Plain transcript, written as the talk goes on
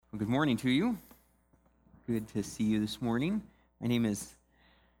Well, good morning to you. Good to see you this morning. My name is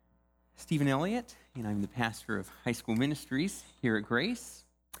Stephen Elliott, and I'm the pastor of High School Ministries here at Grace,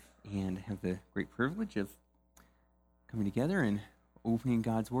 and I have the great privilege of coming together and opening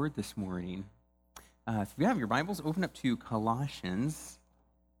God's Word this morning. If you have your Bibles, open up to Colossians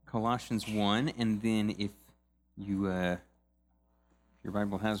 1, and then if your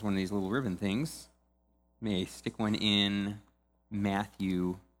Bible has one of these little ribbon things, you may stick one in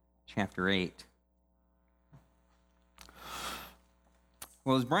Matthew chapter 8.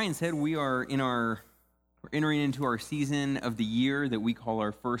 Well, as Brian said, we're entering into our season of the year that we call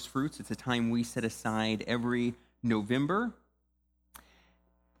our first fruits. It's a time we set aside every November.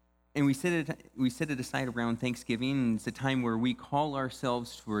 And we set it aside around Thanksgiving, and it's a time where we call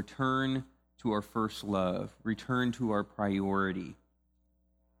ourselves to return to our first love, return to our priority,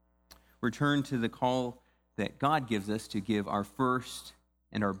 return to the call that God gives us to give our first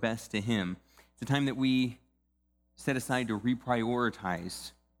and our best to Him. It's a time that we set aside to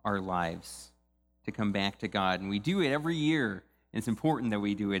reprioritize our lives, to come back to God. And we do it every year. And it's important that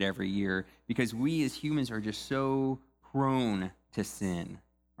we do it every year because we as humans are just so prone to sin,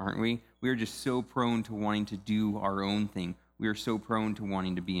 aren't we? We are just so prone to wanting to do our own thing. We are so prone to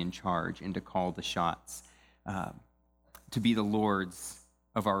wanting to be in charge and to call the shots, to be the lords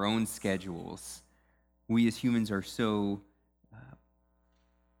of our own schedules. We as humans are so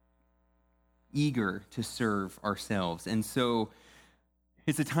eager to serve ourselves. And so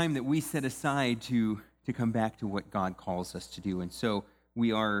it's a time that we set aside to come back to what God calls us to do. And so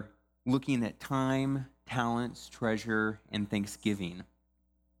we are looking at time, talents, treasure, and thanksgiving.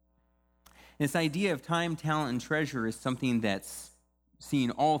 This idea of time, talent, and treasure is something that's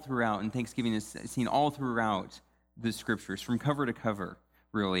seen all throughout, and Thanksgiving is seen all throughout the Scriptures, from cover to cover,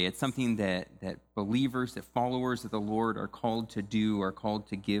 really. It's something that believers, that followers of the Lord are called to do, are called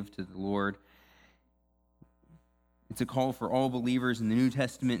to give to the Lord. It's a call for all believers in the New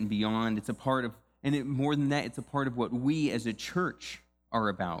Testament and beyond. It's a part of, more than that, it's a part of what we as a church are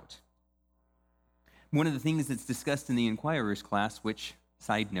about. One of the things that's discussed in the Inquirers class, which,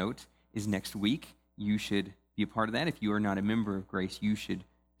 side note, is next week. You should be a part of that. If you are not a member of Grace, you should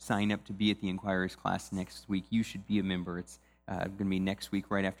sign up to be at the Inquirers class next week. You should be a member. It's going to be next week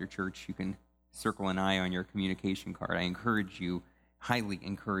right after church. You can circle an I on your communication card. I highly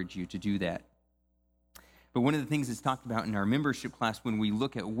encourage you to do that. But one of the things that's talked about in our membership class when we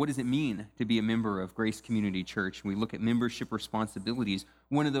look at what does it mean to be a member of Grace Community Church, and we look at membership responsibilities,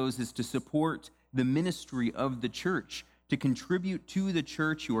 one of those is to support the ministry of the church, to contribute to the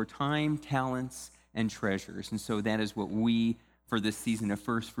church your time, talents, and treasures. And so that is what we, for this season of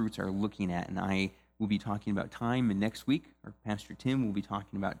First Fruits, are looking at. And I will be talking about time, and next week, our Pastor Tim will be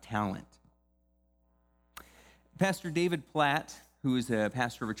talking about talent. Pastor David Platt, who is a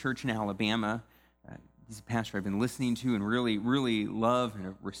pastor of a church in Alabama, he's a pastor I've been listening to and really, really love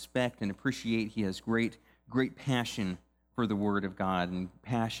and respect and appreciate. He has great passion for the Word of God and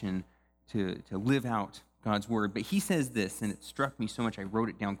passion to live out God's Word. But he says this, and it struck me so much, I wrote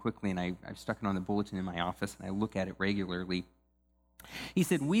it down quickly, and I've stuck it on the bulletin in my office, and I look at it regularly. He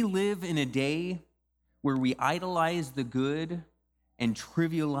said, "We live in a day where we idolize the good and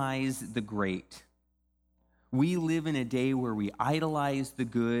trivialize the great." We live in a day where we idolize the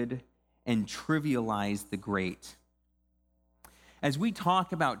good and trivialize the great. As we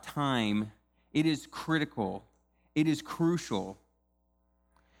talk about time, it is critical, it is crucial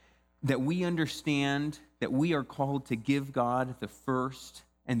that we understand that we are called to give God the first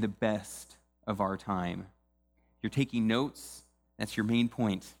and the best of our time. If you're taking notes, that's your main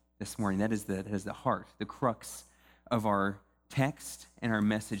point this morning. That is the heart, the crux of our text and our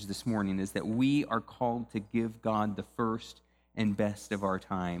message this morning, is that we are called to give God the first and best of our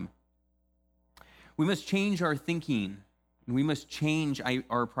time. We must change our thinking, and we must change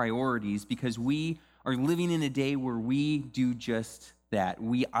our priorities, because we are living in a day where we do just that.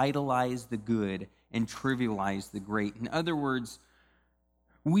 We idolize the good and trivialize the great. In other words,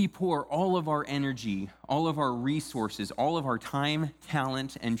 we pour all of our energy, all of our resources, all of our time,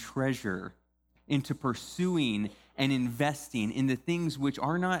 talent, and treasure into pursuing and investing in the things which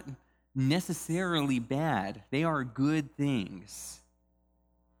are not necessarily bad. They are good things.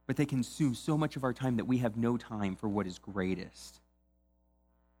 But they consume so much of our time that we have no time for what is greatest.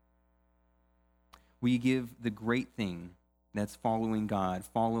 We give the great thing, that's following God,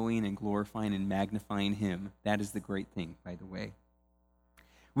 following and glorifying and magnifying Him. That is the great thing, by the way.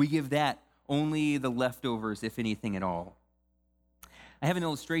 We give that only the leftovers, if anything at all. I have an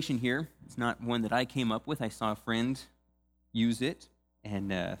illustration here. It's not one that I came up with. I saw a friend use it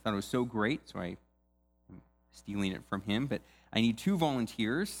and thought it was so great, so I'm stealing it from him. But I need 2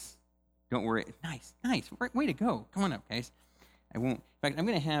 volunteers. Don't worry. Nice. Way to go. Come on up, guys. I won't. In fact, I'm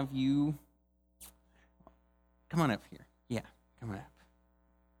going to have you come on up here. Yeah, come on up.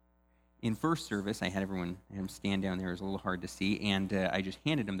 In first service, I had everyone stand down there. It was a little hard to see, and I just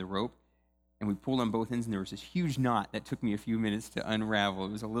handed them the rope, and we pulled on both ends, and there was this huge knot that took me a few minutes to unravel.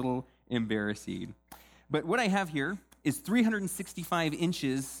 It was a little embarrassing. But what I have here is 365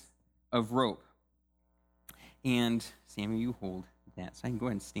 inches of rope. And Sammy, you hold that. So I can go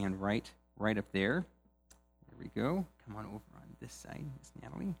ahead and stand right up there. There we go. Come on over on this side, Miss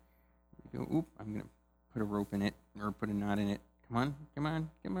Natalie. There we go. Oop, I'm going to put a rope in it, or put a knot in it. Come on.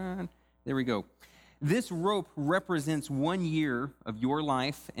 There we go. This rope represents 1 year of your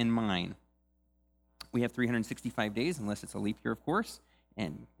life and mine. We have 365 days, unless it's a leap year, of course.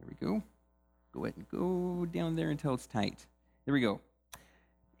 And there we go. Go ahead and go down there until it's tight. There we go.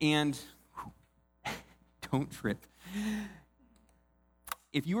 And don't trip.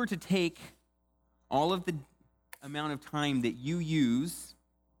 If you were to take all of the amount of time that you use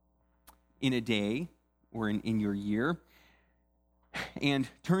in a day or in your year and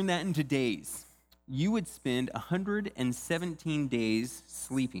turn that into days, you would spend 117 days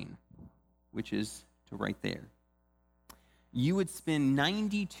sleeping, which is to right there. You would spend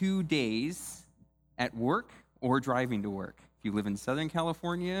 92 days at work or driving to work. If you live in Southern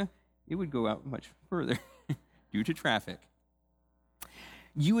California, it would go out much further due to traffic.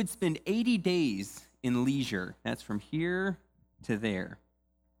 You would spend 80 days in leisure. That's from here to there,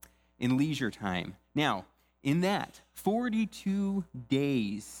 in leisure time. Now, in that, 42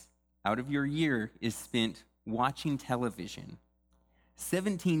 days out of your year is spent watching television.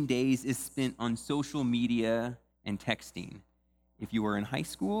 17 days is spent on social media and texting. If you were in high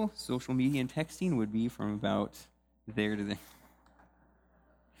school, social media and texting would be from about there to there.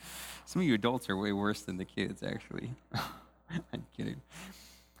 Some of you adults are way worse than the kids, actually. I'm kidding.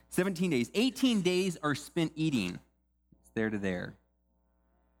 17 days. 18 days are spent eating. It's there to there.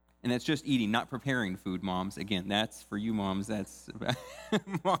 And that's just eating, not preparing food, moms. Again, that's for you moms. That's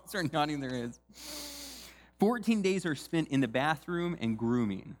moms are nodding their heads. 14 days are spent in the bathroom and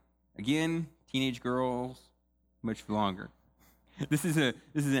grooming. Again, teenage girls, much longer. This is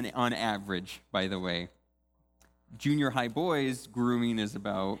an on average, by the way. Junior high boys, grooming is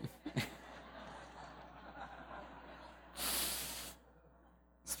about...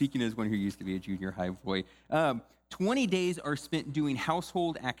 Speaking as one who used to be a junior high boy. 20 days are spent doing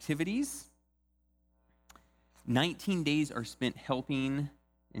household activities. 19 days are spent helping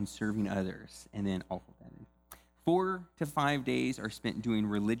and serving others. And then all of that. 4 to 5 days are spent doing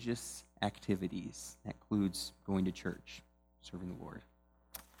religious activities. That includes going to church, serving the Lord.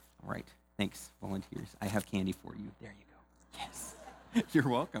 All right. Thanks, volunteers. I have candy for you. There you go. Yes. You're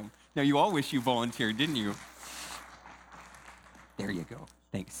welcome. Now, you all wish you volunteered, didn't you? There you go.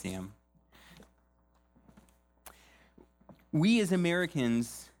 Thanks, Sam. We as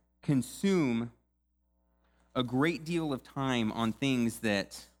Americans consume a great deal of time on things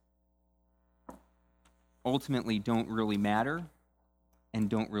that ultimately don't really matter and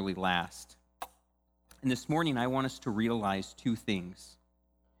don't really last. And this morning, I want us to realize 2 things.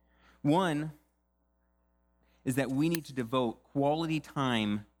 One is that we need to devote quality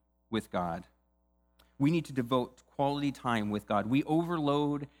time with God. We need to devote quality time with God. We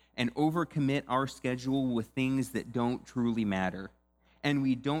overload and overcommit our schedule with things that don't truly matter. And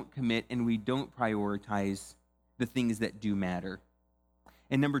we don't commit and we don't prioritize the things that do matter.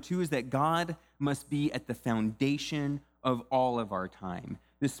 And number 2 is that God must be at the foundation of all of our time.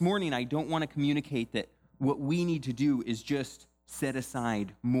 This morning, I don't want to communicate that what we need to do is just set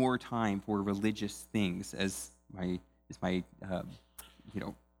aside more time for religious things, as my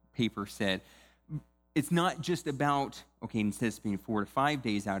paper said. It's not just about, okay, instead of spending 4 to 5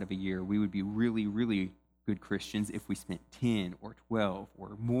 days out of a year, we would be really, really good Christians if we spent 10 or 12 or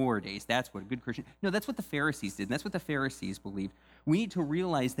more days. That's what a good Christian... No, that's what the Pharisees did, and that's what the Pharisees believed. We need to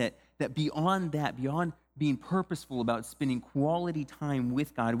realize that beyond that, beyond being purposeful about spending quality time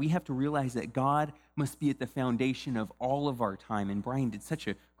with God, we have to realize that God must be at the foundation of all of our time. And Brian did such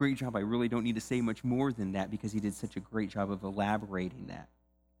a great job. I really don't need to say much more than that because he did such a great job of elaborating that.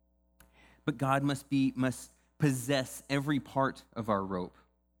 But God must possess every part of our rope.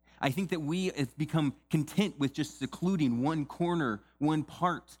 I think that we have become content with just secluding one corner, one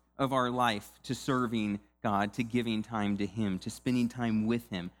part of our life to serving God, to giving time to Him, to spending time with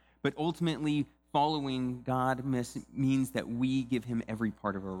Him. But ultimately, following God means that we give Him every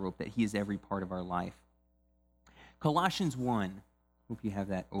part of our rope, that He is every part of our life. Colossians 1, hope you have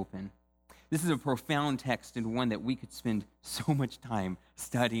that open. This is a profound text and one that we could spend so much time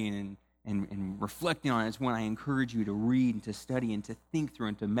studying and reflecting on it is one I encourage you to read and to study and to think through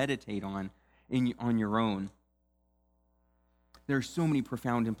and to meditate on your own. There are so many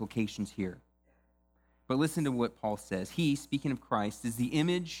profound implications here. But listen to what Paul says. He, speaking of Christ, is the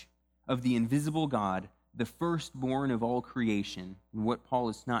image of the invisible God, the firstborn of all creation. And what Paul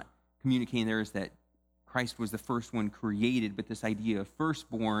is not communicating there is that Christ was the first one created, but this idea of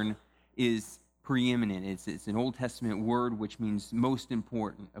firstborn is preeminent. It's an Old Testament word which means most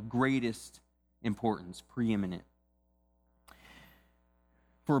important, of greatest importance, preeminent.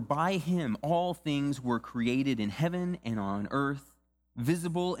 For by him all things were created in heaven and on earth,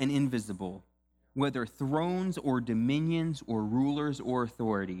 visible and invisible, whether thrones or dominions or rulers or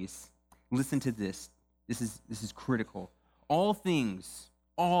authorities. Listen to this. This is critical. All things,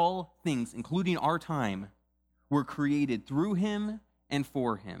 including our time, were created through him and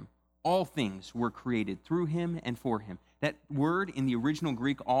for him. All things were created through him and for him. That word in the original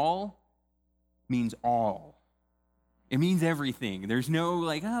Greek, all, means all. It means everything. There's no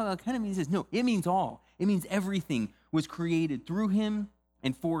like, oh, it kind of means this. No, it means all. It means everything was created through him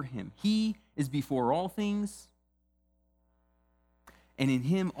and for him. He is before all things, and in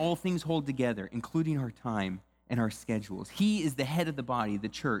him all things hold together, including our time and our schedules. He is the head of the body, the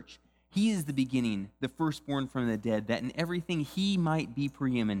church. He is the beginning, the firstborn from the dead, that in everything he might be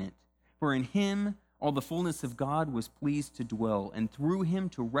preeminent. For in him all the fullness of God was pleased to dwell, and through him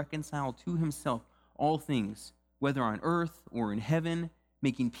to reconcile to himself all things, whether on earth or in heaven,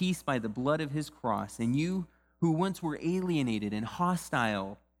 making peace by the blood of his cross. And you who once were alienated and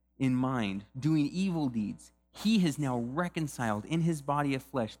hostile in mind, doing evil deeds, he has now reconciled in his body of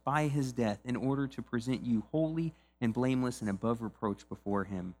flesh by his death, in order to present you holy and blameless and above reproach before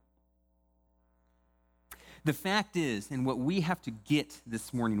him. The fact is, and what we have to get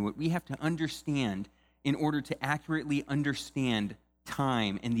this morning, what we have to understand in order to accurately understand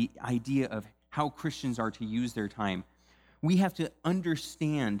time and the idea of how Christians are to use their time, we have to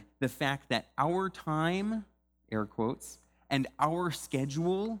understand the fact that our time, air quotes, and our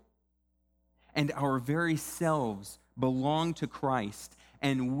schedule and our very selves belong to Christ,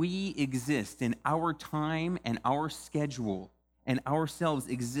 and we exist in our time and our schedule and ourselves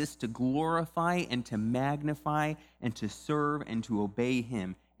exist to glorify and to magnify and to serve and to obey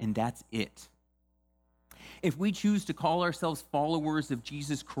him, and that's it. If we choose to call ourselves followers of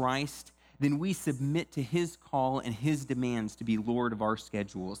Jesus Christ, then we submit to his call and his demands to be Lord of our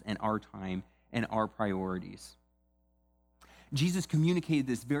schedules and our time and our priorities. Jesus communicated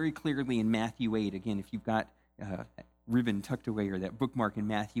this very clearly in Matthew 8. Again, if you've got a ribbon tucked away or that bookmark in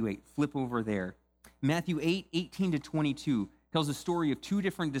Matthew 8, flip over there. Matthew 8, 18 to 22 tells a story of two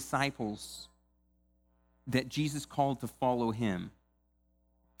different disciples that Jesus called to follow him.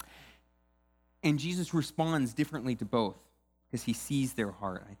 And Jesus responds differently to both because he sees their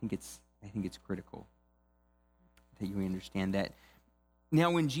heart. I think it's critical that you understand that.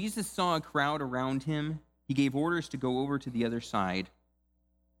 Now, when Jesus saw a crowd around him, he gave orders to go over to the other side.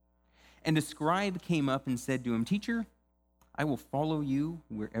 And a scribe came up and said to him, "Teacher, I will follow you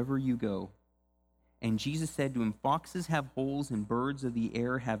wherever you go." And Jesus said to him, "Foxes have holes and birds of the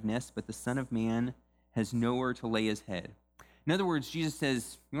air have nests, but the Son of Man has nowhere to lay his head." In other words, Jesus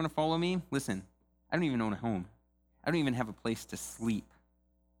says, you want to follow me? Listen, I don't even own a home. I don't even have a place to sleep.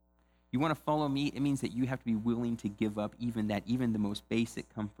 You want to follow me? It means that you have to be willing to give up even the most basic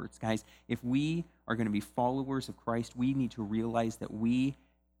comforts. Guys, if we are going to be followers of Christ, we need to realize that we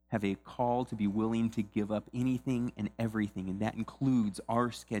have a call to be willing to give up anything and everything, and that includes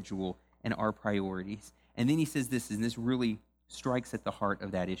our schedule and our priorities. And then he says this, and this really strikes at the heart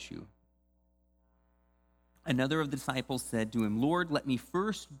of that issue. Another of the disciples said to him, "Lord, let me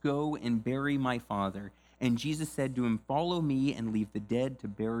first go and bury my father." And Jesus said to him, "Follow me and leave the dead to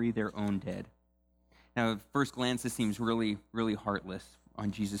bury their own dead." Now, at first glance, this seems really, really heartless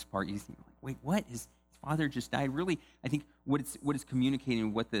on Jesus' part. You think, wait, what? His father just died? Really, I think what it's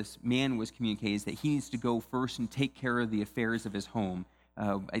communicating, what this man was communicating, is that he needs to go first and take care of the affairs of his home.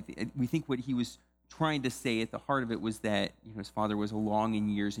 We think what he was trying to say at the heart of it was that his father was along in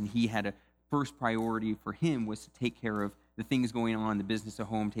years, and he had a first priority for him was to take care of the things going on, the business at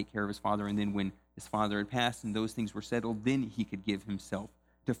home, take care of his father, and then when his father had passed and those things were settled, then he could give himself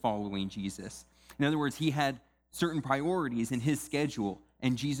to following Jesus. In other words, he had certain priorities in his schedule,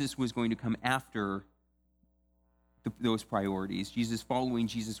 and Jesus was going to come after those priorities. Following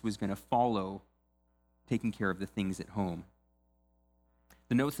Jesus was going to follow taking care of the things at home.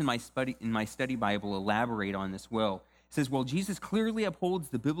 The notes in my study Bible elaborate on this well. It says, while Jesus clearly upholds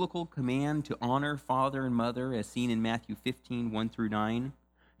the biblical command to honor father and mother, as seen in Matthew 15, 1 through 9,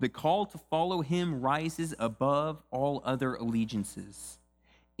 the call to follow him rises above all other allegiances.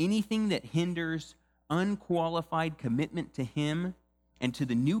 Anything that hinders unqualified commitment to him and to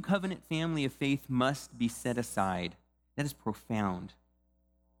the new covenant family of faith must be set aside. That is profound.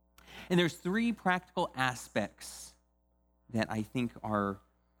 And there's three practical aspects that I think are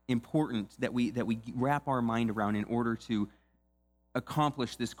important that we wrap our mind around in order to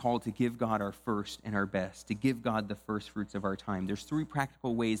accomplish this call to give God our first and our best, to give God the first fruits of our time. There's three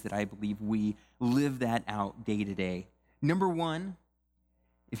practical ways that I believe we live that out day to day. Number one,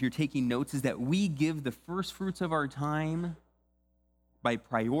 if you're taking notes, is that we give the first fruits of our time by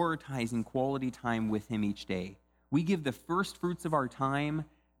prioritizing quality time with him each day. We give the first fruits of our time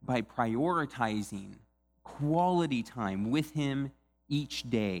by prioritizing quality time with him each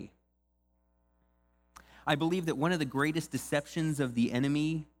day. I believe that one of the greatest deceptions of the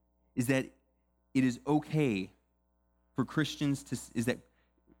enemy is that it is okay for Christians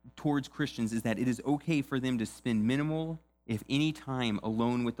towards Christians is that it is okay for them to spend minimal, if any, time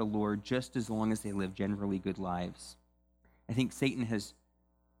alone with the Lord, just as long as they live generally good lives. I think Satan has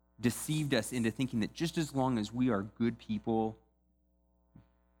deceived us into thinking that just as long as we are good people,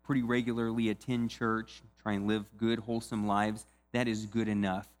 pretty regularly attend church, try and live good, wholesome lives, that is good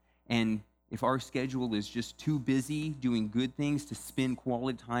enough. And if our schedule is just too busy doing good things to spend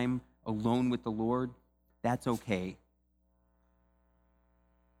quality time alone with the Lord, that's okay.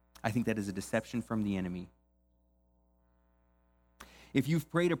 I think that is a deception from the enemy. If you've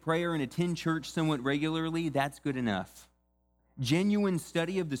prayed a prayer and attend church somewhat regularly, that's good enough. Genuine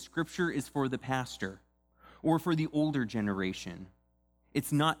study of the Scripture is for the pastor or for the older generation.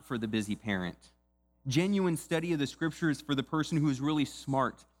 It's not for the busy parent. Genuine study of the Scripture is for the person who is really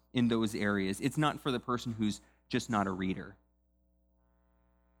smart in those areas. It's not for the person who's just not a reader.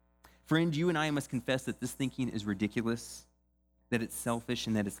 Friend, you and I must confess that this thinking is ridiculous, that it's selfish,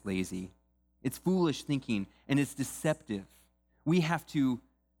 and that it's lazy. It's foolish thinking, and it's deceptive. We have to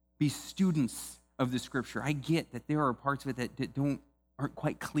be students of the Scripture. I get that there are parts of it that aren't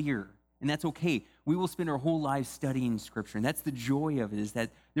quite clear, and that's okay. We will spend our whole lives studying Scripture, and that's the joy of it, is that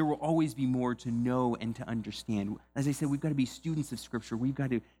there will always be more to know and to understand. As I said, we've got to be students of Scripture. We've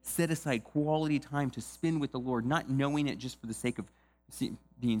got to set aside quality time to spend with the Lord, not knowing it just for the sake of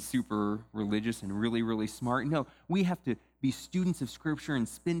being super religious and really, really smart. No, we have to be students of Scripture and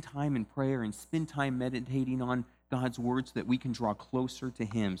spend time in prayer and spend time meditating on God's word so that we can draw closer to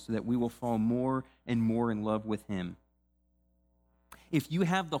him, so that we will fall more and more in love with him. If you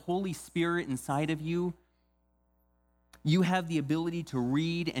have the Holy Spirit inside of you, you have the ability to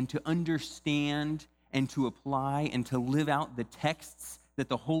read and to understand and to apply and to live out the texts that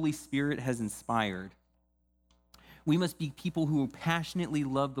the Holy Spirit has inspired. We must be people who passionately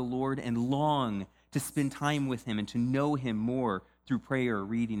love the Lord and long to spend time with him and to know him more through prayer,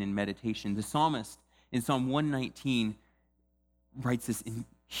 reading, and meditation. The psalmist in Psalm 119 writes this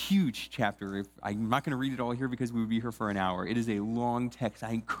huge chapter. I'm not going to read it all here because we would be here for an hour. It is a long text. I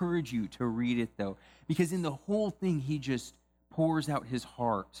encourage you to read it, though, because in the whole thing, he just pours out his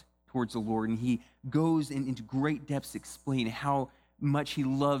heart towards the Lord, and he goes into great depths explaining how much he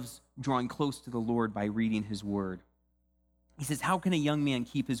loves drawing close to the Lord by reading his word. He says, "How can a young man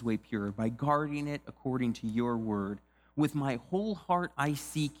keep his way pure? By guarding it according to your word. With my whole heart I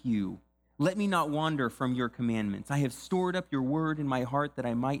seek you. Let me not wander from your commandments. I have stored up your word in my heart that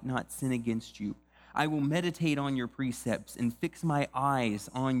I might not sin against you. I will meditate on your precepts and fix my eyes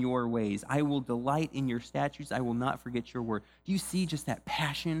on your ways. I will delight in your statutes. I will not forget your word." Do you see just that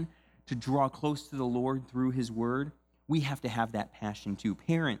passion to draw close to the Lord through his word? We have to have that passion too.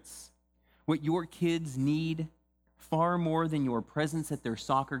 Parents, what your kids need far more than your presence at their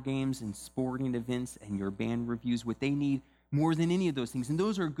soccer games and sporting events and your band reviews, what they need more than any of those things, and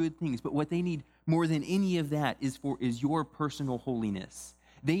those are good things, but what they need more than any of that is your personal holiness.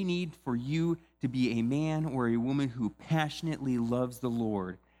 They need for you to be a man or a woman who passionately loves the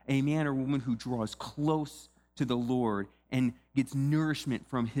Lord, a man or woman who draws close to the Lord and gets nourishment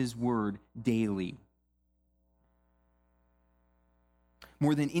from his word daily.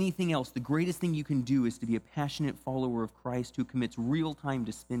 More than anything else, the greatest thing you can do is to be a passionate follower of Christ who commits real time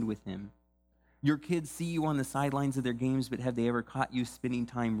to spend with him. Your kids see you on the sidelines of their games, but have they ever caught you spending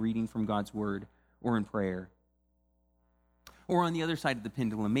time reading from God's word or in prayer? Or on the other side of the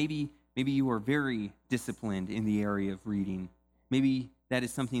pendulum, maybe you are very disciplined in the area of reading. Maybe that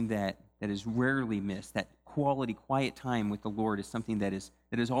is something that is rarely missed. That quality, quiet time with the Lord is something that is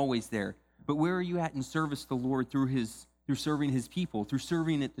always there. But where are you at in service to the Lord through serving his people, through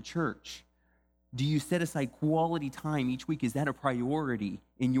serving at the church? Do you set aside quality time each week? Is that a priority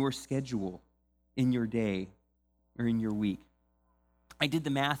in your schedule, in your day, or in your week? I did the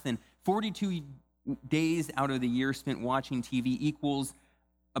math, and 42 days out of the year spent watching TV equals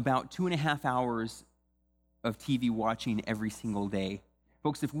about 2.5 hours of TV watching every single day.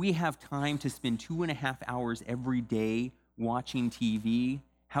 Folks, if we have time to spend 2.5 hours every day watching TV,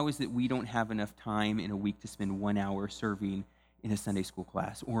 how is it we don't have enough time in a week to spend 1 hour serving in a Sunday school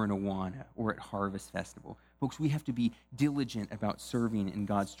class or in Awana or at Harvest Festival? Folks, we have to be diligent about serving in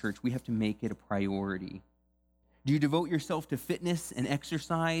God's church. We have to make it a priority. Do you devote yourself to fitness and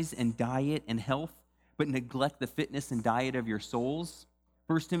exercise and diet and health, but neglect the fitness and diet of your souls?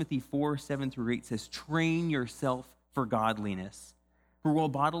 1 Timothy 4:7-8 says, train yourself for godliness. For while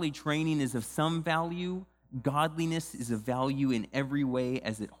bodily training is of some value, godliness is of value in every way,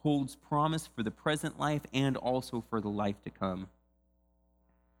 as it holds promise for the present life and also for the life to come.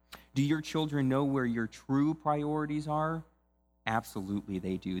 Do your children know where your true priorities are? Absolutely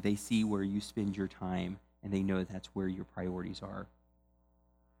they do. They see where you spend your time, and they know that's where your priorities are.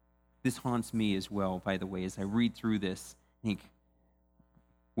 This haunts me as well, by the way, as I read through this. I think,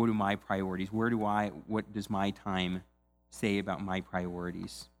 what are my priorities? What does my time say about my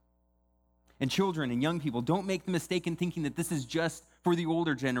priorities? And children and young people, don't make the mistake in thinking that this is just for the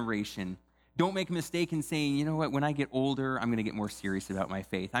older generation. Don't make a mistake in saying, you know what, when I get older, I'm going to get more serious about my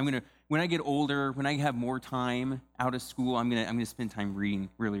faith. When I get older, when I have more time out of school, I'm going to spend time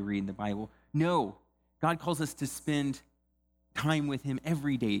really reading the Bible. No, God calls us to spend time with him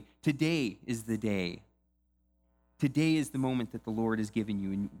every day. Today is the day. Today is the moment that the Lord has given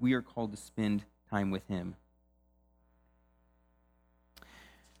you, and we are called to spend time with him.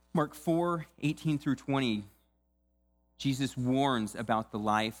 Mark 4:18-20, Jesus warns about the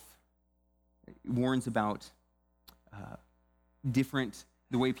life, warns about different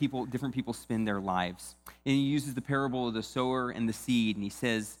people spend their lives. And he uses the parable of the sower and the seed, and he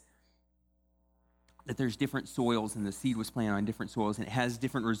says that there's different soils, and the seed was planted on different soils, and it has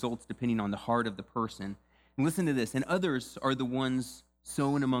different results depending on the heart of the person. And listen to this, and others are the ones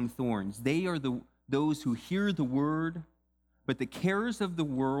sown among thorns. They are those who hear the word, but the cares of the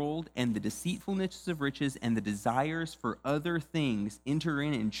world and the deceitfulness of riches and the desires for other things enter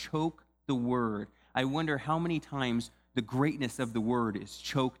in and choke the word. I wonder how many times the greatness of the word is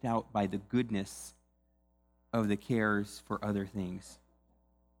choked out by the goodness of the cares for other things.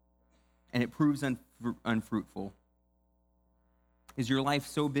 And it proves unfruitful. Is your life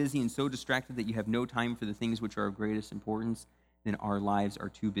so busy and so distracted that you have no time for the things which are of greatest importance? Then our lives are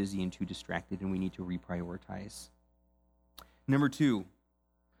too busy and too distracted, and we need to reprioritize. Number 2,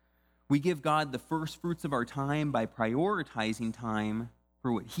 we give God the first fruits of our time by prioritizing time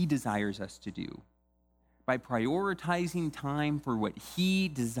for what he desires us to do. By prioritizing time for what he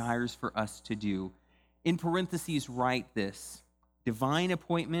desires for us to do. In parentheses, write this: divine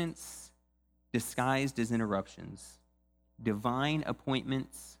appointments disguised as interruptions. Divine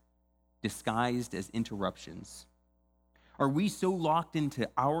appointments disguised as interruptions. Are we so locked into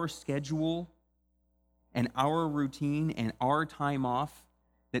our schedule and our routine and our time off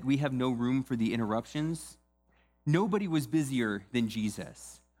that we have no room for the interruptions? Nobody was busier than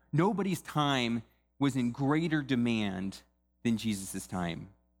Jesus. Nobody's time was in greater demand than Jesus' time.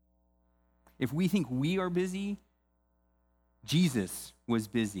 If we think we are busy, Jesus was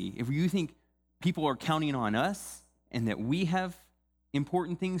busy. If you think people are counting on us and that we have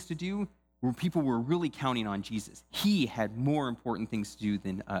important things to do, where people were really counting on Jesus. He had more important things to do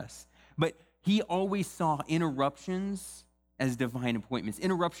than us. But he always saw interruptions as divine appointments.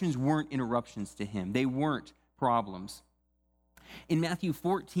 Interruptions weren't interruptions to him. They weren't problems. In Matthew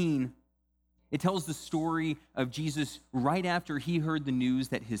 14, it tells the story of Jesus right after he heard the news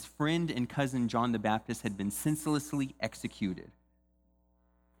that his friend and cousin John the Baptist had been senselessly executed.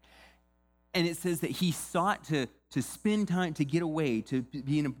 And it says that he sought to spend time, to get away, to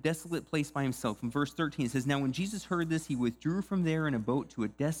be in a desolate place by himself. In verse 13, it says, "Now when Jesus heard this, he withdrew from there in a boat to a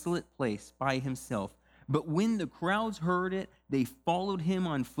desolate place by himself. But when the crowds heard it, they followed him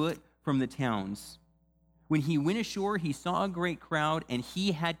on foot from the towns. When he went ashore, he saw a great crowd, and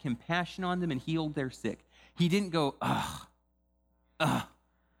he had compassion on them and healed their sick." He didn't go,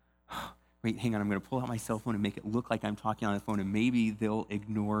 wait, hang on, I'm going to pull out my cell phone and make it look like I'm talking on the phone, and maybe they'll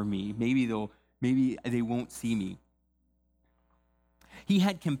ignore me. Maybe they won't see me. He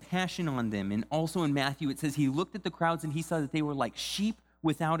had compassion on them. And also in Matthew, it says he looked at the crowds and he saw that they were like sheep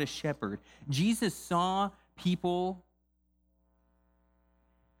without a shepherd. Jesus saw people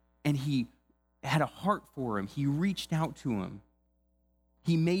and he had a heart for him. He reached out to him.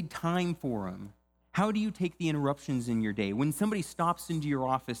 He made time for him. How do you take the interruptions in your day? When somebody stops into your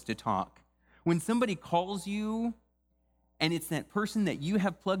office to talk, when somebody calls you and it's that person that you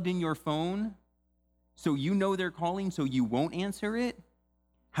have plugged in your phone, so you know they're calling, so you won't answer it,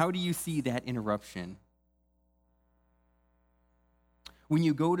 how do you see that interruption? When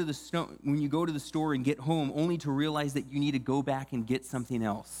you go to the store and get home only to realize that you need to go back and get something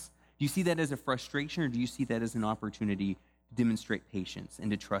else. Do you see that as a frustration, or do you see that as an opportunity to demonstrate patience and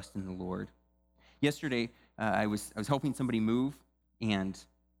to trust in the Lord? Yesterday, I was helping somebody move, and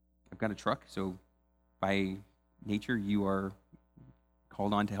I've got a truck, so by nature, you are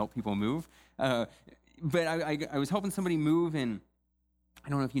called on to help people move. But I was helping somebody move, and I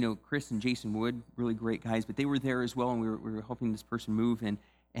don't know if you know Chris and Jason Wood, really great guys, but they were there as well, and we were helping this person move, and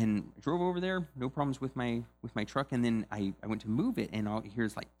I drove over there, no problems with my truck, and then I went to move it, and all you hear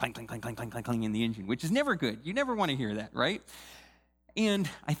is like clang, clang, clang, clang, clang, clang, clang in the engine, which is never good. You never want to hear that, right? And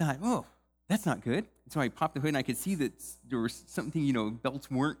I thought, oh, that's not good. So I popped the hood, and I could see that there was something, belts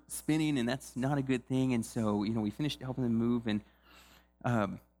weren't spinning, and that's not a good thing. And so, we finished helping them move,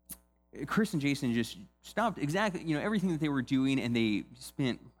 and Chris and Jason just stopped exactly, everything that they were doing, and we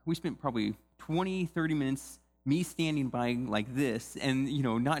spent probably 20, 30 minutes, me standing by like this, and,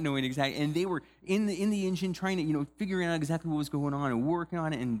 not knowing exactly, and they were in the engine trying to, figuring out exactly what was going on and working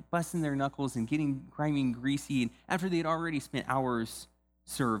on it and busting their knuckles and getting grimy and greasy. And after they had already spent hours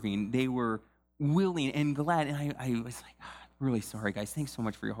serving, they were willing and glad. And I was like, really sorry, guys. Thanks so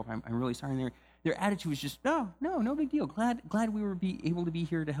much for your help. I'm really sorry. And their attitude was just, no big deal. Glad we were able to be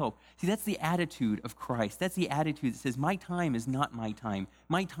here to help. See, that's the attitude of Christ. That's the attitude that says, my time is not my time.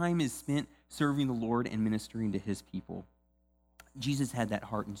 My time is spent serving the Lord and ministering to his people. Jesus had that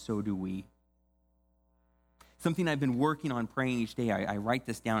heart, and so do we. Something I've been working on praying each day. I write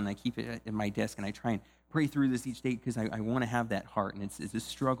this down, and I keep it at my desk, and I try and pray through this each day because I want to have that heart, and it's a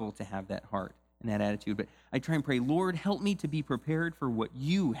struggle to have that heart and that attitude. But I try and pray, Lord, help me to be prepared for what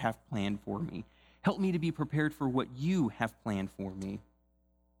you have planned for me. Help me to be prepared for what you have planned for me.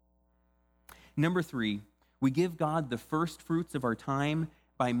 Number 3, we give God the first fruits of our time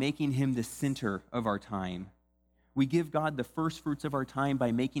by making him the center of our time. We give God the first fruits of our time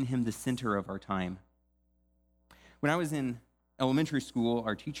by making him the center of our time. When I was in elementary school,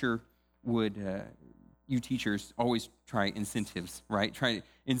 our teacher would, you teachers always try incentives, right? Try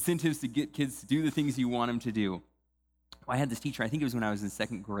incentives to get kids to do the things you want them to do. I had this teacher, I think it was when I was in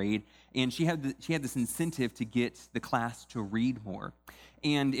 2nd grade, and she had this incentive to get the class to read more.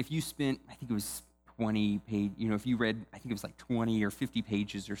 And if you spent, I think it was 20 page, if you read, I think it was like 20 or 50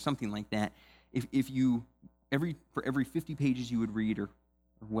 pages or something like that, for every 50 pages you would read or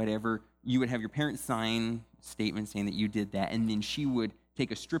whatever, you would have your parents sign statement saying that you did that, and then she would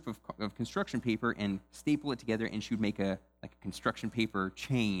take a strip of construction paper and staple it together, and she would make a construction paper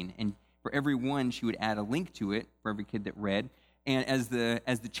chain, and for every one, she would add a link to it for every kid that read. And as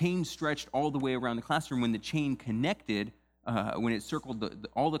the chain stretched all the way around the classroom, when the chain connected, when it circled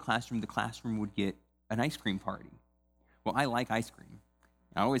all the classroom would get an ice cream party. Well, I like ice cream.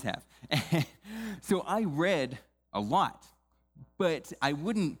 I always have. So I read a lot, but I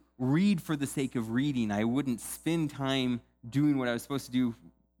wouldn't read for the sake of reading. I wouldn't spend time doing what I was supposed to do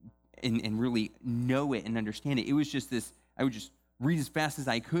and really know it and understand it. It was just this, I would just read as fast as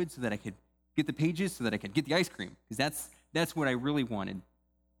I could so that I could get the pages, so that I could get the ice cream, because that's what I really wanted.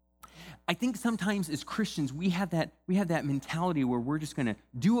 I think sometimes as Christians, we have that mentality where we're just going to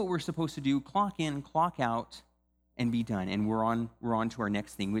do what we're supposed to do, clock in, clock out, and be done, and we're on to our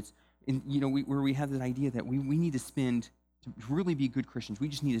next thing. Where we have this idea that we need to spend, to really be good Christians, we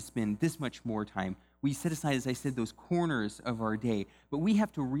just need to spend this much more time. We set aside, as I said, those corners of our day, but we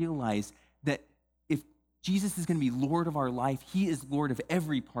have to realize that if Jesus is going to be Lord of our life, he is Lord of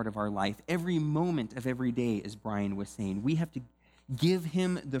every part of our life, every moment of every day, as Brian was saying. We have to give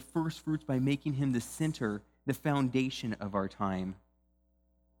him the first fruits by making him the center, the foundation of our time.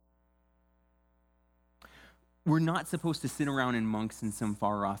 We're not supposed to sit around in monks in some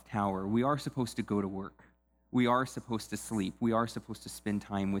far-off tower. We are supposed to go to work. We are supposed to sleep. We are supposed to spend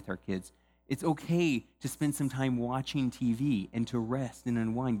time with our kids. It's okay to spend some time watching TV and to rest and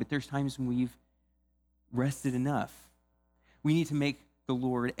unwind, but there's times when we've rested enough. We need to make the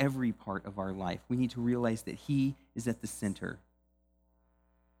Lord every part of our life. We need to realize that he is at the center.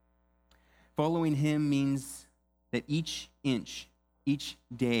 Following him means that each inch, each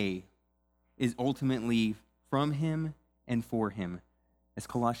day is ultimately from him and for him. As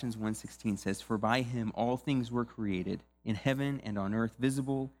Colossians 1:16 says, "For by him all things were created, in heaven and on earth,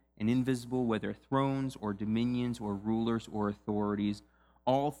 visible and invisible, whether thrones or dominions or rulers or authorities.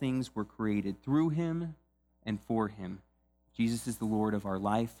 All things were created through him and for him." Jesus is the Lord of our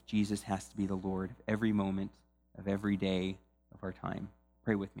life. Jesus has to be the Lord of every moment of every day of our time.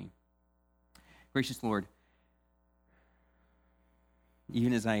 Pray with me. Gracious Lord,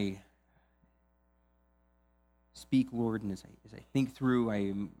 even as I speak, Lord, and as I think through, I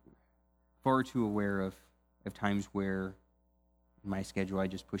am far too aware of times where In my schedule, I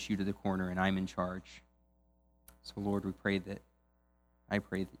just push you to the corner and I'm in charge. So, Lord, I pray that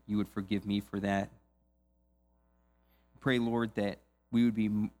you would forgive me for that. Pray, Lord, that we would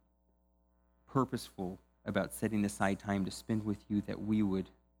be purposeful about setting aside time to spend with you, that we would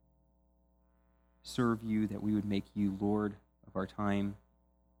serve you, that we would make you Lord of our time.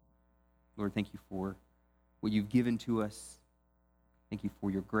 Lord, thank you for what you've given to us. Thank you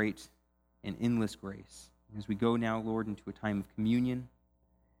for your great and endless grace. And as we go now, Lord, into a time of communion,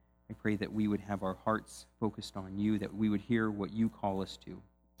 I pray that we would have our hearts focused on you, that we would hear what you call us to.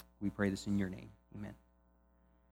 We pray this in your name. Amen.